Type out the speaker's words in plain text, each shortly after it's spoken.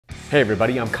Hey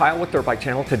everybody, I'm Kyle with Dirt Bike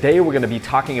Channel. Today we're going to be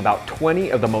talking about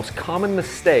 20 of the most common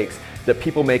mistakes that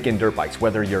people make in dirt bikes,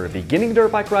 whether you're a beginning dirt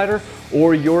bike rider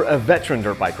or you're a veteran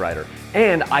dirt bike rider.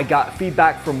 And I got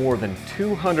feedback from more than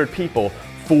 200 people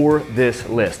for this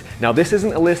list. Now this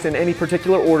isn't a list in any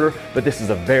particular order, but this is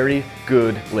a very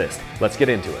good list. Let's get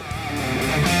into it.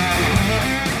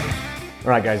 All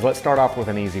right guys, let's start off with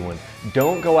an easy one.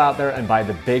 Don't go out there and buy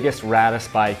the biggest,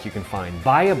 raddest bike you can find.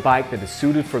 Buy a bike that is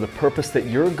suited for the purpose that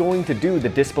you're going to do, the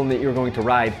discipline that you're going to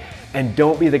ride, and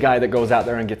don't be the guy that goes out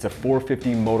there and gets a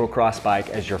 450 motocross bike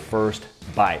as your first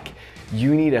bike.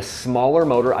 You need a smaller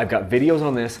motor. I've got videos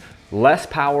on this. Less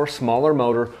power, smaller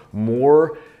motor,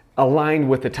 more aligned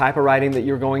with the type of riding that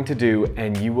you're going to do,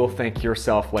 and you will thank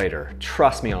yourself later.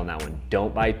 Trust me on that one.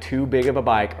 Don't buy too big of a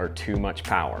bike or too much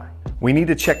power. We need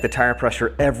to check the tire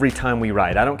pressure every time we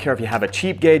ride. I don't care if you have a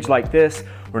cheap gauge like this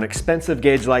or an expensive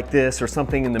gauge like this or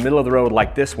something in the middle of the road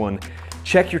like this one.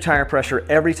 Check your tire pressure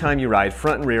every time you ride,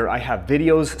 front and rear. I have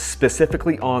videos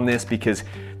specifically on this because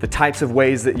the types of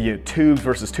ways that you tubes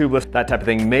versus tubeless, that type of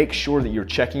thing, make sure that you're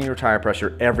checking your tire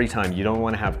pressure every time. You don't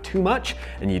want to have too much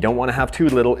and you don't want to have too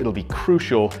little. It'll be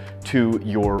crucial to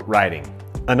your riding.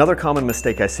 Another common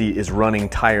mistake I see is running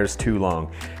tires too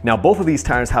long. Now both of these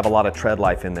tires have a lot of tread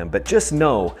life in them, but just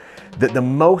know that the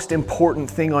most important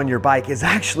thing on your bike is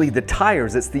actually the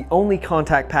tires. It's the only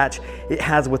contact patch it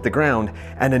has with the ground,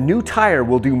 and a new tire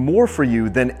will do more for you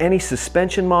than any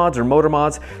suspension mods or motor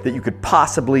mods that you could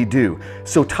possibly do.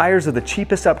 So tires are the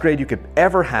cheapest upgrade you could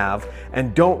ever have,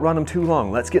 and don't run them too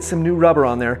long. Let's get some new rubber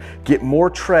on there, get more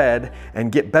tread,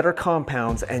 and get better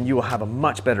compounds, and you will have a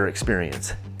much better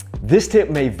experience. This tip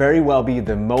may very well be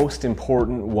the most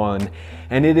important one,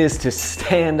 and it is to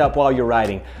stand up while you're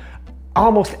riding.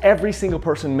 Almost every single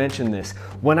person mentioned this.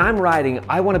 When I'm riding,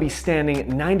 I want to be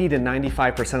standing 90 to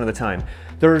 95% of the time.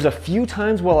 There's a few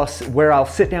times where I'll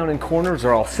sit down in corners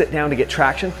or I'll sit down to get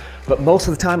traction, but most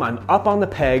of the time I'm up on the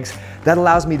pegs. That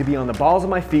allows me to be on the balls of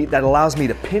my feet. That allows me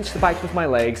to pinch the bike with my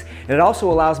legs, and it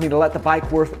also allows me to let the bike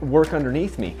work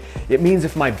underneath me. It means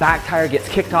if my back tire gets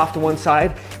kicked off to one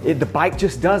side, the bike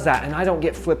just does that and I don't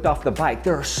get flipped off the bike.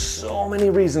 There are so many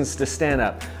reasons to stand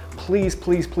up. Please,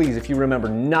 please, please, if you remember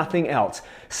nothing else,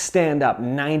 stand up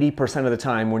 90% of the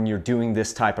time when you're doing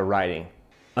this type of riding.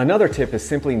 Another tip is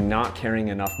simply not carrying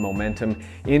enough momentum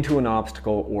into an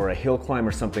obstacle or a hill climb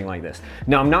or something like this.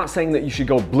 Now, I'm not saying that you should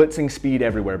go blitzing speed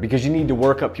everywhere because you need to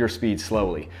work up your speed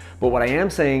slowly. But what I am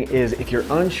saying is if you're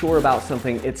unsure about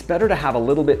something, it's better to have a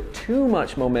little bit too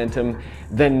much momentum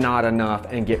than not enough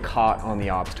and get caught on the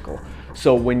obstacle.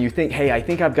 So when you think, hey, I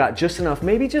think I've got just enough,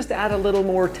 maybe just add a little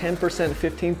more, 10%,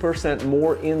 15%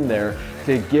 more in there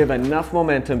to give enough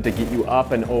momentum to get you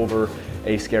up and over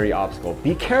a scary obstacle.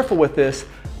 Be careful with this,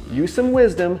 use some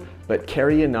wisdom, but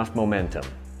carry enough momentum.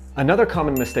 Another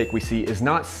common mistake we see is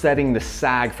not setting the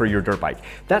sag for your dirt bike.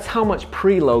 That's how much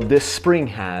preload this spring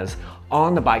has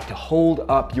on the bike to hold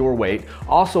up your weight,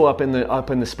 also up in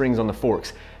the springs on the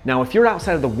forks. Now, if you're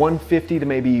outside of the 150 to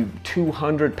maybe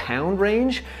 200 pound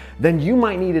range, then you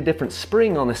might need a different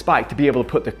spring on this bike to be able to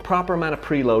put the proper amount of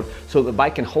preload so the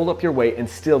bike can hold up your weight and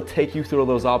still take you through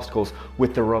those obstacles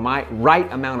with the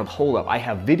right amount of hold up. I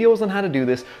have videos on how to do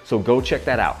this, so go check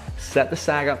that out. Set the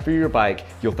sag up for your bike,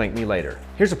 you'll thank me later.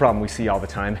 Here's a problem we see all the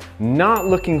time: not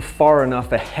looking far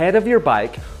enough ahead of your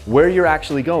bike where you're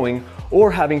actually going,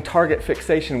 or having target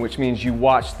fixation, which means you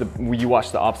watch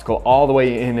the obstacle all the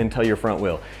way in until your front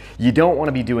wheel. You don't want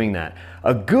to be doing that.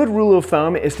 A good rule of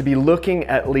thumb is to be looking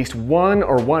at least 1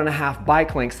 or 1.5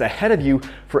 bike lengths ahead of you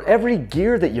for every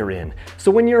gear that you're in.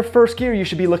 So when you're in first gear, you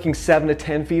should be looking 7 to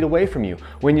 10 feet away from you.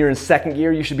 When you're in second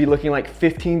gear, you should be looking like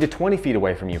 15 to 20 feet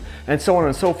away from you, and so on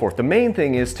and so forth. The main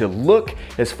thing is to look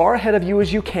as far ahead of you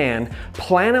as you can,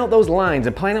 plan out those lines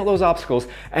and plan out those obstacles,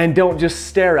 and don't just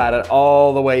stare at it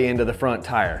all the way into the front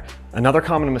tire. Another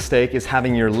common mistake is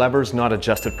having your levers not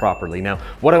adjusted properly. Now,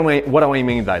 what do I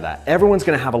mean by that? Everyone's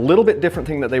gonna have a little bit different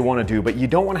thing that they wanna do, but you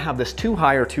don't wanna have this too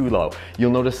high or too low.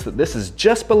 You'll notice that this is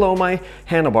just below my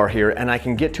handlebar here, and I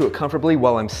can get to it comfortably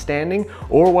while I'm standing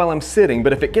or while I'm sitting,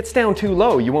 but if it gets down too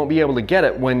low, you won't be able to get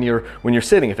it when you're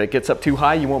sitting. If it gets up too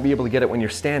high, you won't be able to get it when you're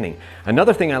standing.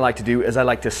 Another thing I like to do is I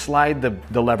like to slide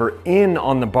the lever in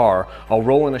on the bar. I'll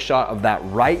roll in a shot of that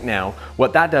right now.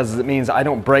 What that does is it means I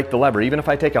don't break the lever. Even if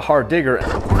I take a hard digger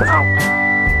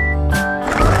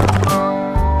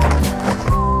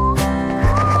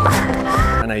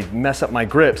and I mess up my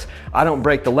grips, I don't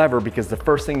break the lever because the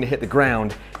first thing to hit the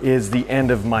ground is the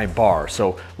end of my bar.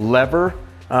 So lever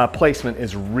placement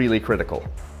is really critical.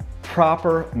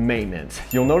 Proper maintenance.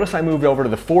 You'll notice I moved over to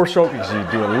the 4-stroke because you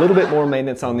do a little bit more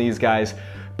maintenance on these guys.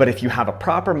 But if you have a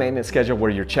proper maintenance schedule where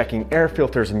you're checking air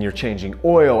filters and you're changing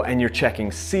oil and you're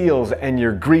checking seals and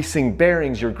you're greasing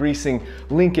bearings, you're greasing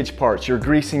linkage parts, you're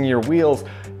greasing your wheels,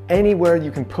 anywhere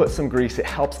you can put some grease, it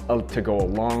helps to go a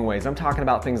long ways. I'm talking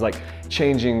about things like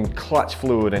changing clutch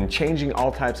fluid and changing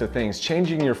all types of things,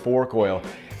 changing your fork oil.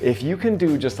 If you can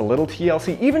do just a little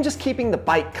TLC, even just keeping the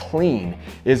bike clean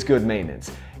is good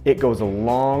maintenance. It goes a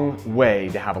long way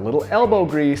to have a little elbow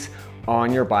grease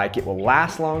on your bike. It will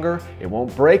last longer, it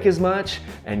won't break as much,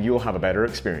 and you'll have a better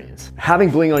experience. Having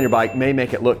bling on your bike may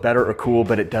make it look better or cool,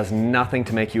 but it does nothing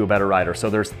to make you a better rider. So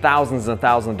there's thousands and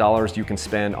thousands of dollars you can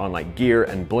spend on like gear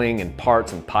and bling and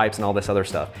parts and pipes and all this other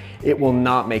stuff. It will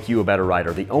not make you a better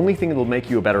rider. The only thing that will make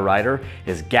you a better rider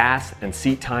is gas and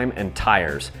seat time and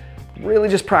tires. Really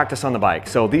just practice on the bike.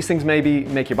 So these things maybe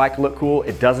make your bike look cool.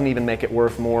 It doesn't even make it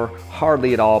worth more,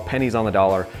 hardly at all, pennies on the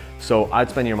dollar. So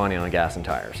I'd spend your money on gas and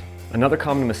tires. Another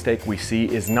common mistake we see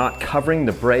is not covering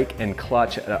the brake and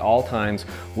clutch at all times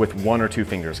with 1 or 2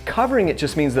 fingers. Covering it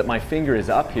just means that my finger is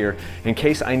up here in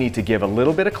case I need to give a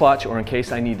little bit of clutch or in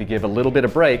case I need to give a little bit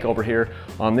of brake over here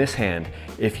on this hand.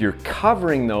 If you're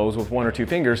covering those with 1 or 2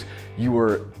 fingers, you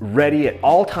are ready at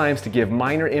all times to give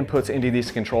minor inputs into these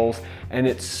controls, and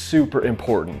it's super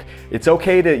important. It's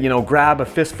okay to, you know, grab a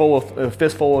fistful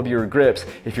of your grips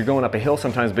if you're going up a hill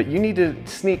sometimes, but you need to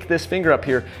sneak this finger up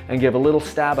here and give a little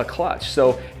stab of clutch.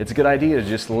 So it's a good idea to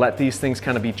just let these things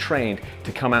kind of be trained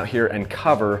to come out here and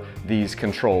cover these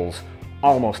controls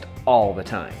almost all the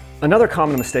time. Another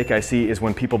common mistake I see is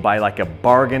when people buy like a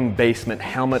bargain basement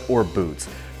helmet or boots.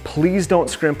 Please don't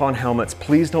scrimp on helmets,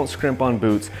 please don't scrimp on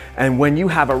boots. And when you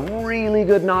have a really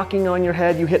good knocking on your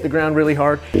head, you hit the ground really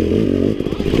hard,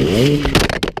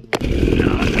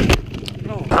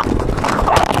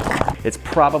 it's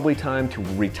probably time to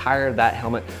retire that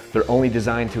helmet. They're only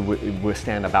designed to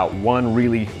withstand about 1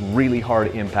 really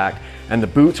hard impact. And the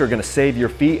boots are gonna save your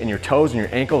feet and your toes and your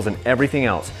ankles and everything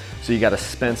else. So you gotta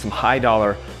spend some high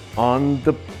dollar on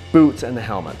the boots and the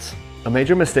helmets. A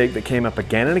major mistake that came up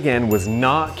again and again was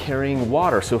not carrying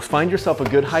water. So find yourself a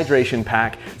good hydration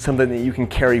pack, something that you can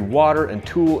carry water and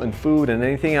tool and food and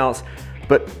anything else.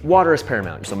 But water is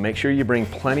paramount, so make sure you bring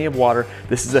plenty of water.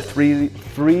 This is a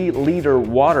 3-liter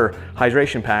water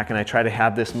hydration pack, and I try to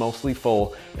have this mostly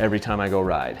full every time I go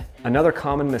ride. Another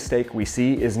common mistake we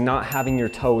see is not having your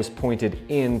toes pointed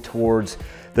in towards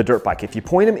the dirt bike. If you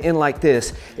point them in like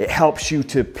this, it helps you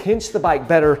to pinch the bike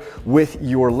better with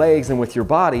your legs and with your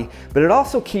body, but it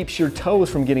also keeps your toes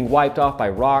from getting wiped off by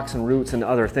rocks and roots and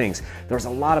other things. There's a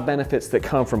lot of benefits that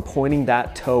come from pointing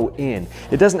that toe in.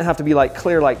 It doesn't have to be like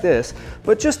clear like this,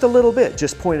 but just a little bit.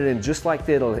 Just point it in just like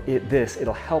this.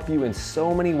 It'll help you in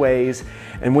so many ways.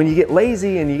 And when you get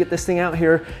lazy and you get this thing out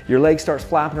here, your leg starts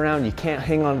flapping around, you can't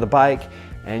hang on to the bike,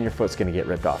 and your foot's gonna get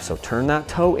ripped off. So turn that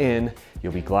toe in,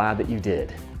 you'll be glad that you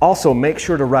did. Also, make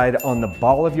sure to ride on the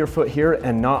ball of your foot here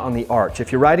and not on the arch.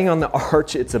 If you're riding on the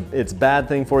arch, it's a bad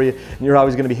thing for you, and you're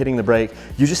always gonna be hitting the brake.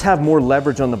 You just have more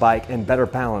leverage on the bike and better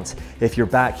balance if you're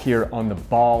back here on the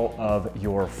ball of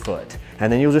your foot.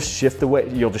 And then you'll just shift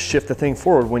the thing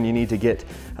forward when you need to get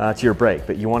to your brake.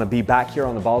 But you wanna be back here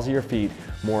on the balls of your feet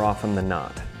more often than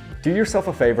not. Do yourself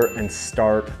a favor and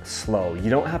start slow. You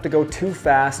don't have to go too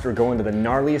fast or go into the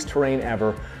gnarliest terrain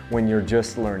ever when you're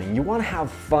just learning. You wanna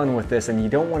have fun with this and you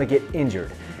don't wanna get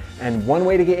injured. And one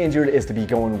way to get injured is to be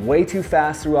going way too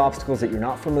fast through obstacles that you're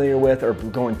not familiar with or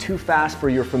going too fast for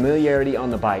your familiarity on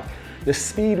the bike. The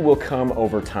speed will come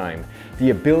over time.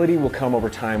 The ability will come over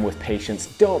time with patience.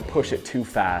 Don't push it too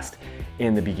fast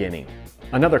in the beginning.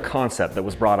 Another concept that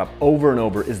was brought up over and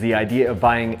over is the idea of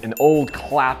buying an old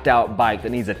clapped out bike that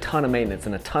needs a ton of maintenance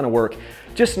and a ton of work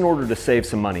just in order to save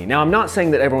some money. Now, I'm not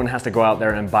saying that everyone has to go out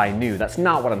there and buy new. That's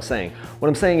not what I'm saying. What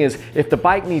I'm saying is if the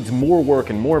bike needs more work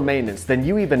and more maintenance than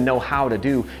you even know how to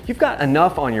do, you've got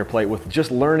enough on your plate with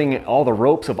just learning all the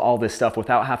ropes of all this stuff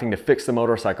without having to fix the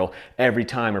motorcycle every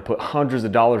time or put hundreds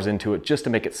of dollars into it just to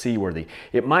make it seaworthy.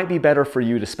 It might be better for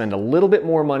you to spend a little bit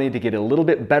more money to get a little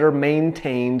bit better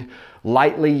maintained,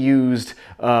 lightly used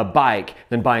bike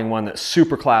than buying one that's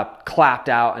super clapped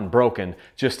out and broken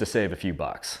just to save a few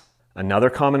bucks. Another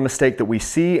common mistake that we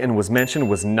see and was mentioned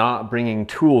was not bringing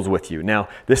tools with you. Now,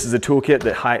 this is a toolkit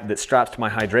that straps to my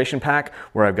hydration pack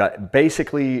where I've got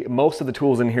basically most of the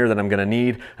tools in here that I'm gonna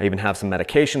need. I even have some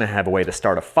medication. I have a way to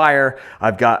start a fire.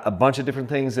 I've got a bunch of different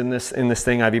things in this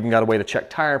thing. I've even got a way to check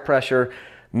tire pressure.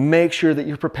 Make sure that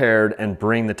you're prepared and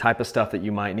bring the type of stuff that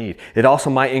you might need. It also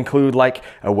might include like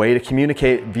a way to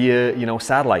communicate via,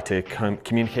 satellite to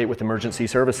communicate with emergency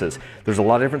services. There's a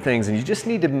lot of different things and you just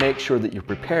need to make sure that you're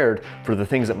prepared for the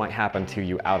things that might happen to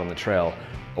you out on the trail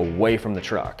away from the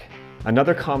truck.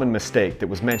 Another common mistake that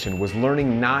was mentioned was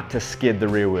learning not to skid the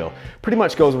rear wheel. Pretty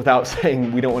much goes without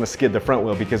saying we don't want to skid the front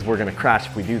wheel because we're going to crash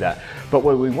if we do that. But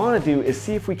what we want to do is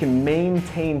see if we can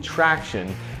maintain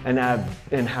traction and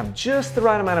have just the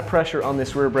right amount of pressure on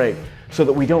this rear brake so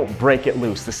that we don't break it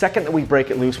loose. The second that we break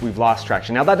it loose, we've lost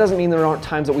traction. Now that doesn't mean there aren't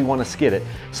times that we want to skid it.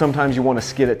 Sometimes you want to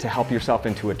skid it to help yourself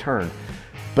into a turn.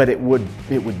 But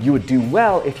you would do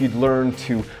well if you'd learn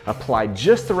to apply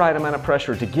just the right amount of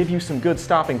pressure to give you some good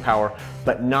stopping power,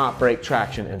 but not break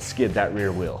traction and skid that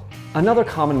rear wheel. Another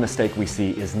common mistake we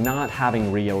see is not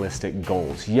having realistic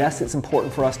goals. Yes, it's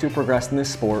important for us to progress in this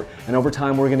sport, and over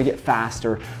time we're gonna get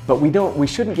faster, but we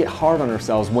shouldn't get hard on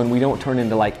ourselves when we don't turn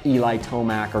into like Eli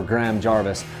Tomac or Graham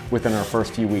Jarvis within our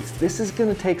first few weeks. This is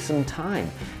gonna take some time,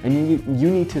 and you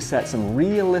need to set some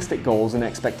realistic goals and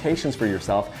expectations for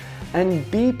yourself,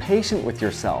 and be patient with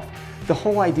yourself. The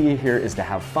whole idea here is to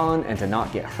have fun and to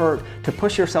not get hurt, to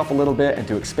push yourself a little bit and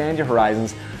to expand your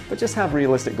horizons, but just have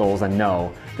realistic goals and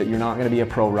know that you're not going to be a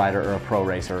pro rider or a pro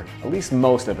racer. At least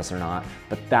most of us are not,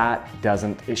 but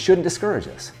it shouldn't discourage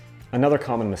us. Another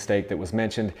common mistake that was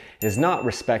mentioned is not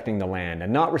respecting the land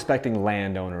and not respecting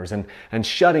landowners and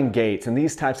shutting gates and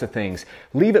these types of things.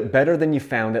 Leave it better than you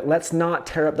found it. Let's not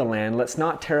tear up the land. Let's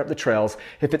not tear up the trails.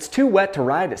 If it's too wet to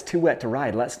ride, it's too wet to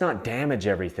ride. Let's not damage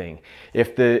everything.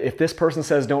 If this person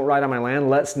says don't ride on my land,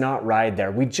 let's not ride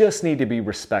there. We just need to be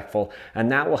respectful,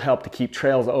 and that will help to keep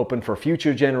trails open for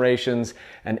future generations,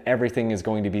 and everything is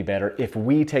going to be better if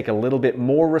we take a little bit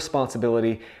more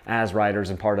responsibility as riders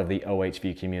and part of the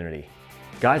OHV community.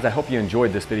 Guys, I hope you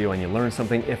enjoyed this video and you learned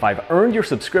something. If I've earned your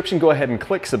subscription, go ahead and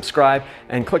click subscribe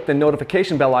and click the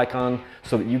notification bell icon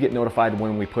so that you get notified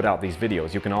when we put out these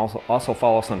videos. You can also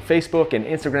follow us on Facebook and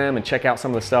Instagram and check out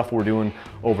some of the stuff we're doing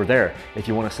over there. If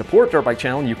you want to support Dirt Bike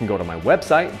Channel, you can go to my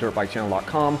website,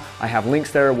 dirtbikechannel.com. I have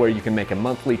links there where you can make a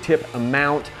monthly tip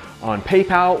amount on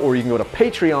PayPal, or you can go to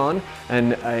Patreon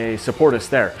and support us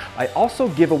there. I also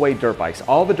give away dirt bikes.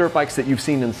 All the dirt bikes that you've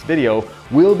seen in this video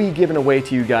will be given away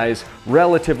to you guys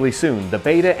relatively soon. The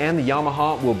Beta and the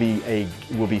Yamaha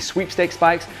will be sweepstakes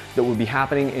bikes that will be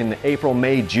happening in the April,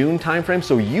 May, June timeframe,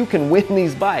 so you can win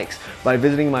these bikes by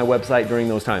visiting my website during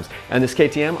those times. And this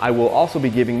KTM, I will also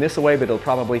be giving this away, but it'll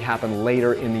probably happen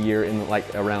later in the year, in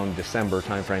like around December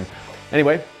timeframe.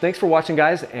 Anyway, thanks for watching,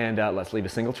 guys, and let's leave a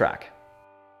single track.